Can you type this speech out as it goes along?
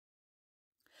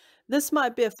This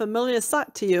might be a familiar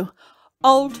sight to you.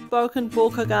 Old, broken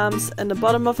ballcock arms in the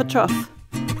bottom of a trough.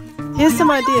 Here's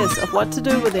some ideas of what to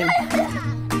do with them.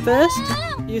 First,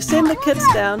 you send the kids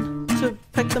down to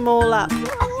pick them all up.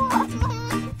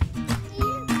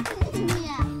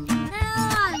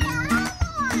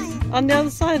 On the other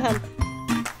side, hun.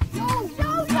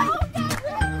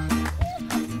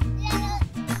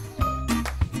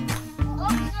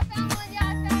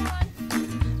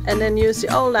 And then use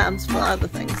the old arms for other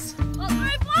things.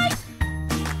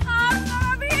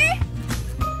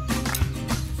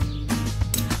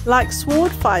 Like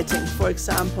sword fighting, for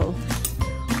example.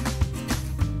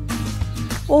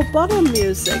 Or bottle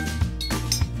music.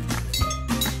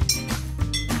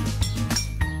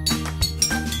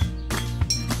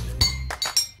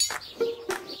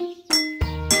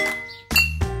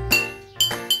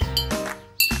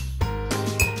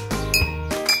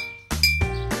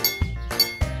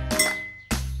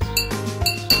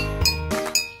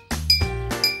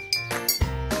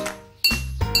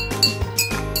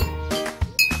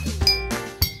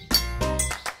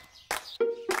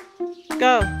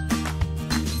 Go.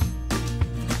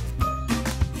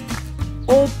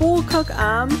 Or ballcock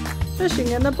arm fishing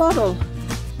in a bottle.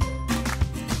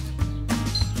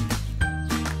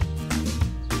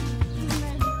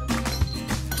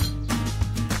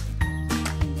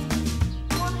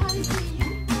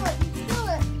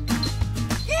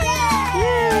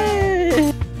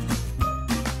 Yay!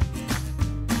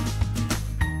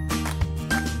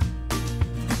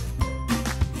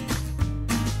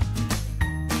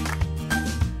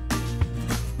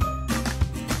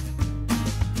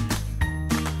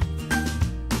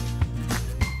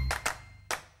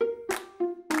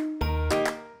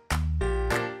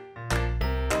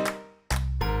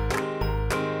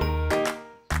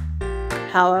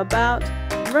 How about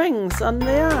rings on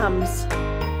the arms?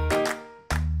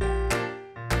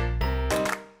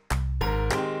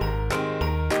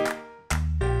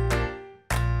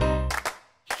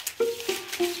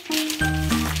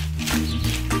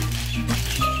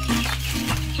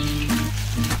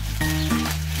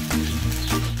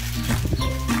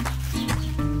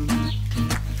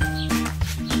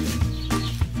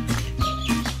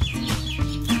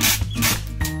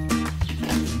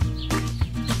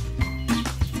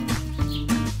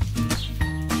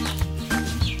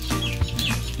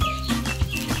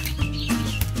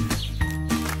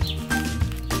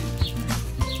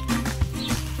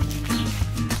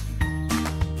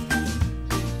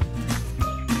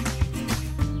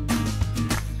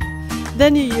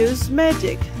 Then you use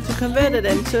magic to convert it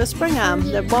into a spring arm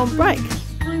that won't break.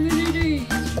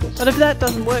 But if that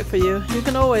doesn't work for you, you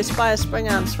can always buy spring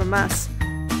arms from us.